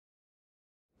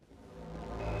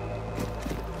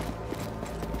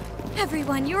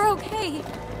Everyone, you're okay.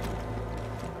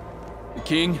 The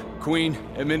King, Queen,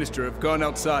 and Minister have gone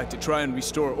outside to try and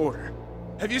restore order.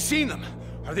 Have you seen them?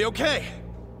 Are they okay?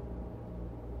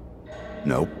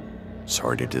 Nope.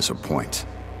 Sorry to disappoint.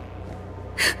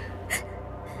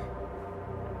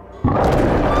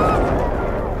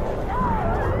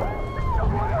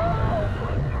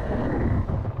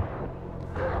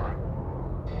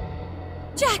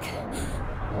 Jack!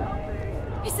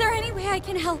 Is there any way I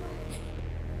can help?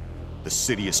 The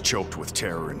city is choked with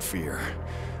terror and fear.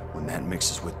 When that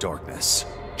mixes with darkness,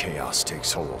 chaos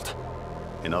takes hold.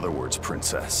 In other words,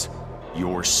 Princess,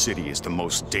 your city is the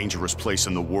most dangerous place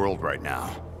in the world right now.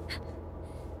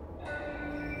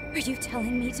 Are you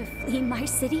telling me to flee my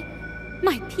city?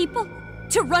 My people?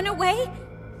 To run away?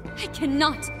 I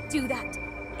cannot do that.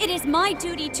 It is my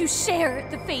duty to share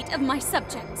the fate of my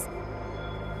subjects.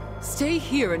 Stay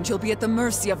here and you'll be at the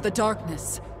mercy of the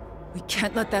darkness. We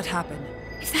can't let that happen.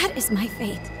 If that is my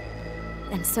fate,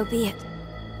 then so be it.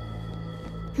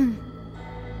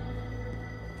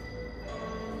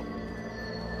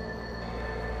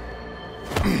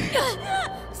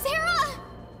 Sarah!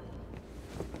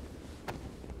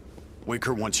 Wake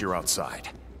her once you're outside.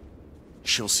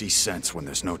 She'll see sense when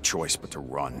there's no choice but to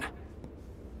run.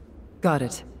 Got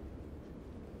it.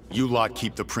 You lot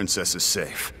keep the princesses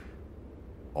safe.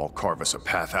 I'll carve us a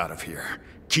path out of here.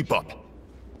 Keep up.